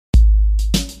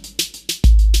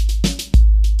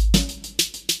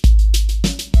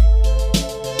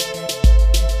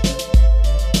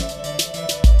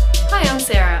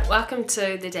Welcome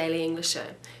to the Daily English Show.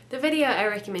 The video I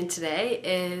recommend today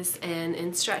is an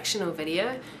instructional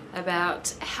video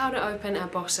about how to open a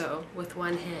bottle with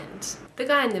one hand. The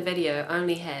guy in the video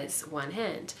only has one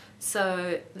hand,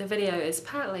 so the video is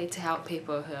partly to help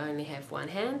people who only have one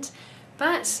hand,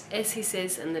 but as he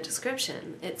says in the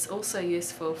description, it's also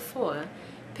useful for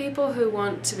people who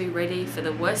want to be ready for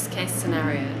the worst case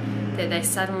scenario, that they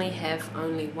suddenly have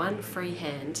only one free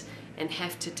hand and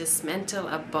have to dismantle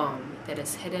a bomb that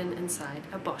is hidden inside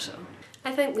a bottle.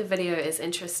 I think the video is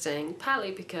interesting,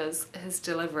 partly because his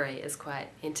delivery is quite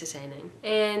entertaining.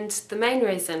 And the main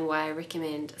reason why I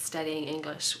recommend studying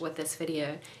English with this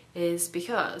video is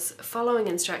because following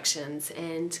instructions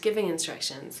and giving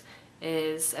instructions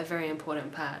is a very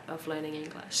important part of learning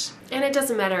English. And it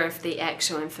doesn't matter if the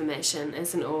actual information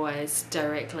isn't always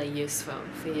directly useful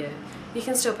for you. You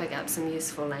can still pick up some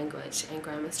useful language and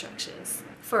grammar structures.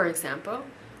 For example,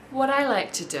 what I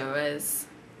like to do is,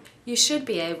 you should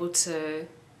be able to,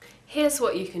 here's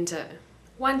what you can do.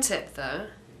 One tip though,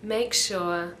 make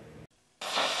sure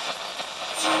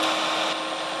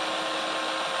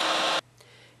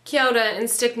Kia ora, in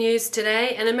Stick News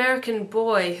today, an American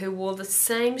boy who wore the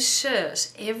same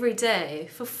shirt every day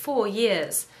for 4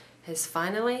 years has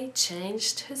finally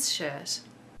changed his shirt.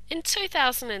 In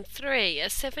 2003, a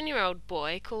 7-year-old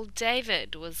boy called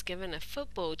David was given a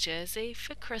football jersey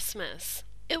for Christmas.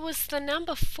 It was the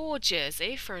number 4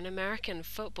 jersey for an American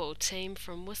football team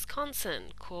from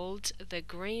Wisconsin called the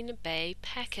Green Bay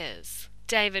Packers.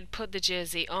 David put the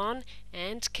jersey on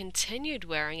and continued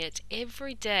wearing it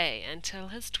every day until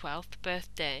his 12th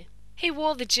birthday. He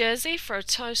wore the jersey for a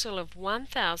total of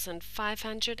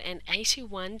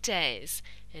 1,581 days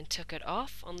and took it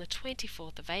off on the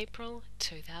 24th of April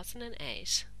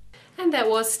 2008. And that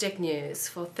was Stick News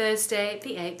for Thursday,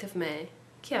 the 8th of May.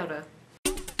 Kia ora.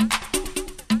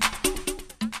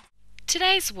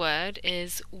 Today's word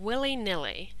is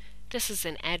willy-nilly. This is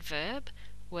an adverb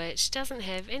which doesn't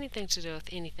have anything to do with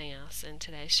anything else in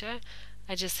today's show.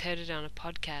 I just heard it on a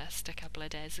podcast a couple of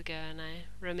days ago and I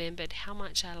remembered how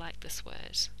much I like this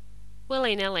word.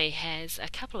 Willy-nilly has a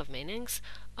couple of meanings.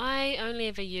 I only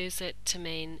ever use it to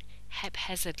mean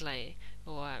haphazardly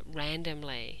or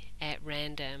randomly, at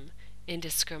random,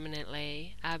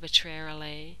 indiscriminately,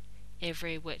 arbitrarily,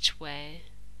 every which way.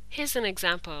 Here's an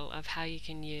example of how you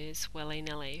can use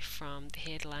willy-nilly from the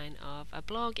headline of a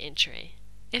blog entry.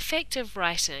 Effective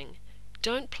writing.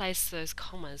 Don't place those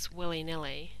commas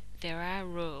willy-nilly. There are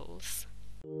rules.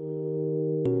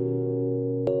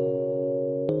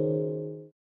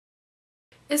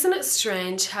 Isn't it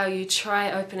strange how you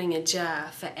try opening a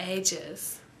jar for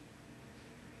ages,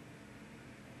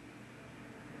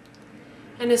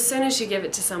 and as soon as you give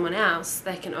it to someone else,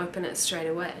 they can open it straight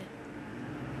away?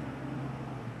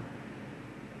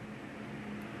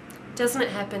 Doesn't it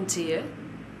happen to you?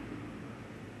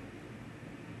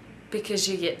 Because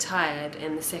you get tired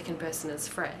and the second person is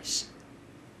fresh.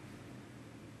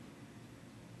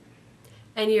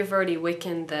 And you've already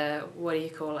weakened the, what do you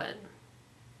call it?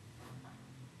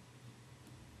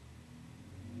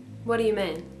 What do you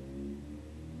mean?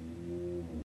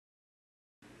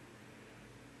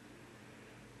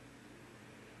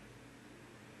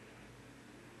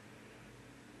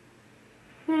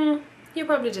 You're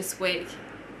probably just weak.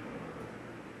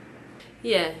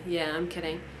 Yeah, I'm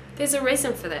kidding. There's a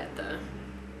reason for that though.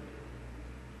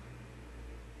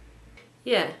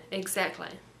 Yeah,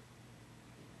 exactly.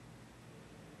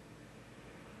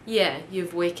 Yeah,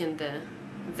 you've weakened the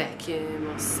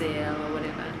vacuum or seal or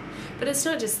whatever. But it's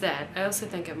not just that. I also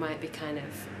think it might be kind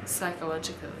of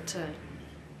psychological too.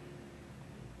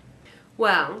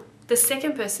 Well, the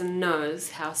second person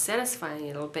knows how satisfying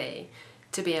it'll be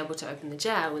to be able to open the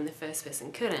jar when the first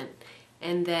person couldn't,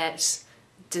 and that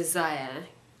desire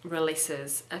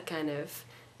releases a kind of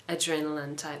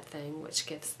adrenaline type thing which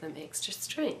gives them extra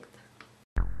strength.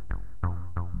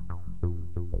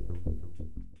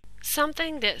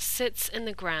 Something that sits in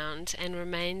the ground and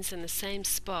remains in the same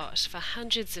spot for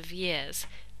hundreds of years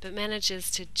but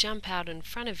manages to jump out in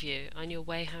front of you on your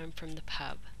way home from the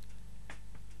pub.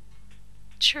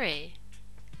 Tree.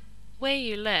 Where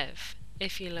you live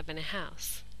if you live in a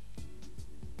house.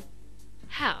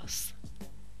 House.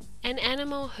 An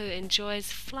animal who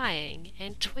enjoys flying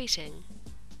and tweeting.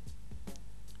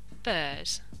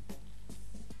 Bird.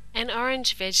 An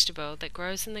orange vegetable that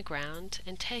grows in the ground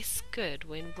and tastes good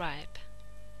when ripe.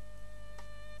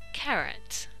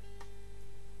 Carrot.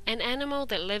 An animal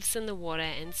that lives in the water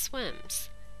and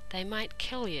swims. They might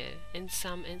kill you in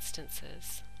some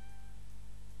instances.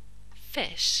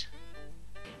 Fish.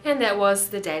 And that was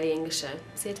the Daily English Show.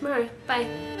 See you tomorrow. Bye.